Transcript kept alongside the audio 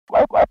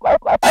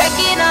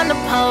it on the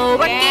pole,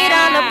 work it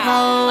on the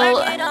pole,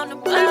 work it on the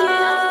pole.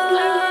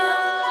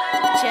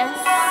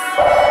 Just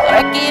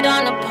work it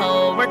on the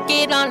pole, work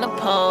it on the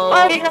pole,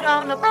 work it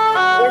on the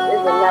pole. This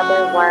is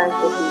another one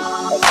to be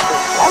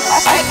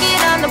work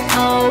it on the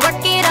pole,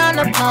 work it on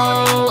the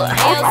pole,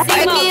 work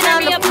it on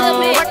the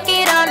pole, work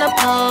it on the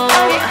pole,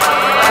 work it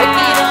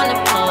on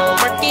the pole,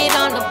 work it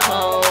on the pole,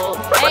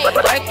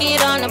 work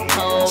it on the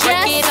pole,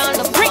 work it on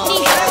the pole.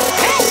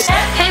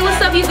 Hey,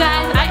 what's up, you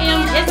guys?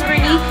 It's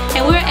Brittany,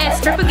 and we're at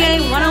Stripper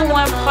Game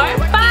 101 Part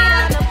 5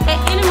 at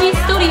Enemy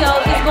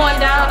Studios. It's going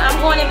down. I'm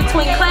going in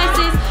between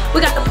classes. We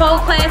got the pole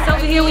class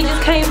over here we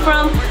just came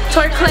from,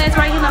 twerk class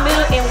right here in the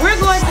middle, and we're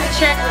going to the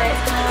chair class.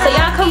 So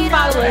y'all come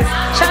follow us.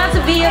 Shout out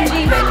to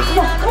VMG, baby.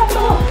 Come on, come on,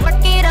 come on.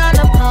 Work it on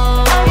the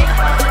pole,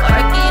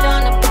 work it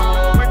on the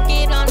pole, work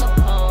it on the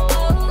pole,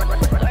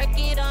 work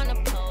it on the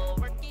pole,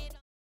 work it on.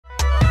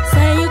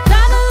 Say you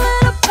got a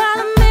little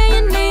problem and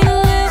you need a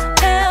little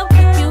help.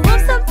 If you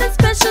want something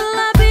special,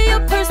 I'll be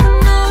your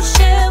personal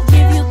chef.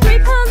 Give you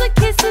 3 pounds of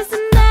kisses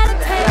and that'll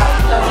take.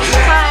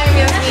 Hi, I'm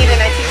Yasmin and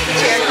I teach the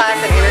chair class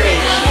at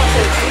Brittany.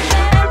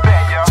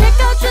 Check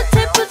out your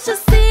temperature,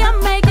 see I'm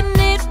making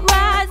it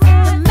rise.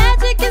 The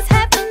magic is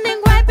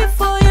happening right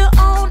before your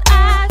own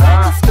eyes.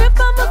 The script,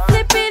 I'ma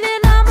flip it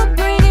and I'ma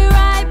bring it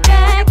right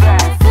back.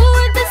 Fool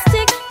with the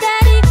stick,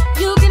 daddy,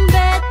 you can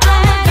bet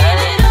that. Get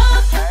it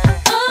up,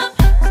 up.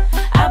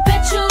 I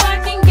bet you I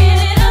can get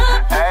it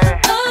up,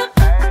 up.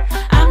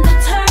 I'm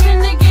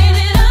determined to get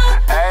it up,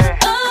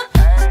 up.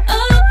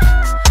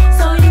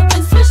 So you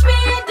can switch me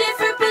in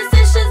different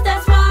positions,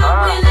 that's why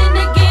I'm willing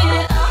to get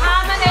it up.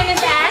 Hi, my name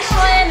is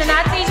Ashlyn, and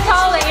I teach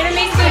pole at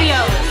Enemy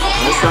Studios.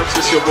 What's up,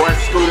 it's your boy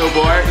Scooter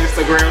Boy,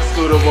 Instagram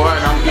Scooter Boy,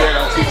 and I'm here.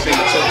 I'm teaching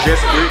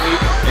just Brittany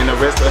and the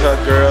rest of her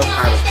girls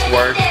how to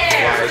twerk,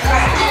 like,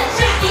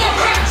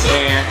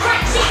 and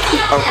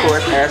of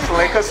course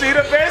Ashley, cause she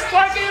the best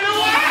twerker in the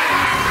world.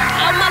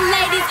 All my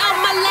ladies, all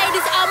my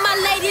ladies, all my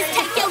ladies,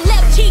 take your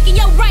left cheek and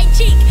your right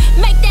cheek.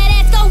 Make that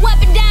ass go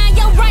up and down,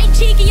 your right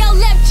cheek and your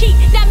left cheek.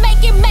 Now make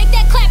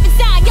that clapping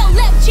sound, your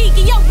left cheek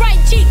and your right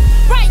cheek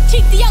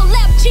to your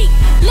left cheek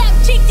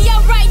to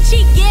your right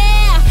cheek,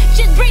 yeah.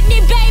 Just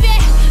Brittany, baby,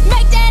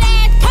 make that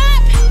ass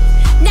pop.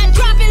 Now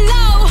drop it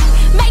low,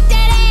 make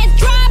that ass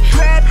drop.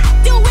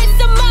 Do it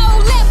some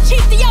more, left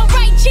cheek to your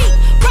right cheek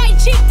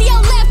to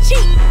your left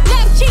cheek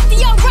to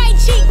your right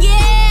cheek,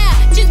 yeah.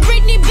 Just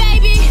Brittany,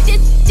 baby. This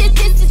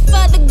is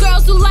for the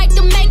girls who like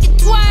to make it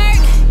twerk.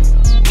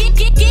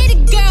 Get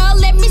it, girl,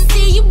 let me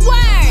see you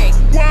work.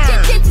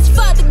 This is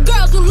for the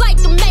girls who like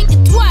to make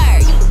it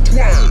twerk.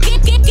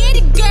 Get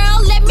it,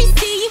 girl, let me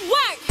see you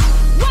work.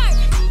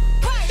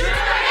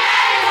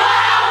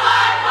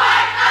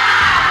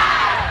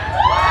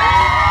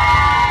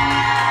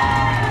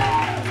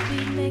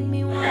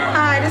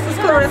 Hi, this is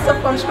Clarissa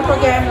from Stripper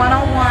Game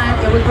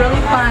 101. It was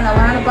really fun. I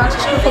learned a bunch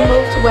of stripper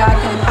moves to where I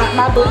can pop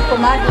my booty for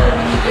my dude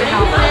when you get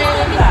home.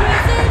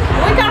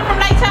 We come from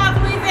Lake Charles,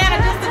 Louisiana,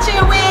 just to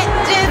chill with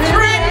just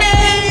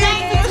Brittany.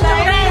 Thank you,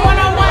 Stripper Game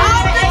 101.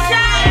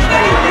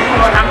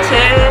 I'm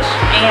Tish,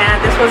 and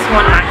this was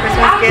one of my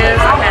Christmas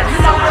gifts. I've had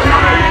so much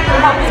fun.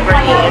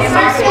 Brittany is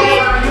so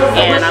sweet,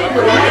 and I look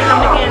forward to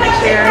coming again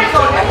next year.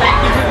 Thank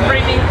you,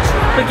 Brittany,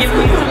 for giving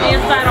me some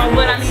insight on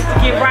what I need to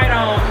get right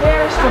on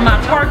for my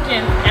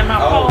twerking and my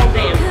pole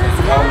dance.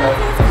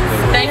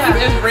 Thank you,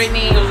 just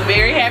Brittany. It was a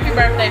very happy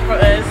birthday for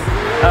us.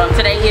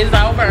 Today is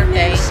our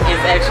birthday.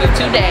 It's actually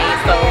 2 days,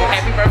 so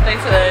happy birthday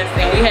to us,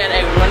 and we had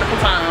a wonderful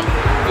time.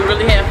 We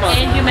really had fun.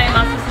 And you made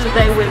my sister's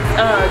day with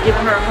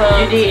giving her a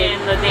hug. You did.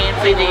 And the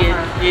dance. We did.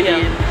 You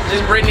did.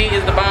 Just Brittany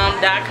is the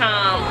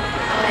bomb.com,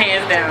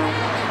 hands down.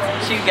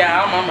 She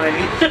got all my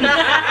money.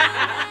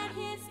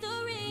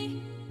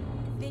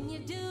 Then you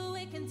do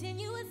it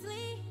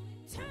continuously.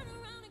 Turn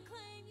around and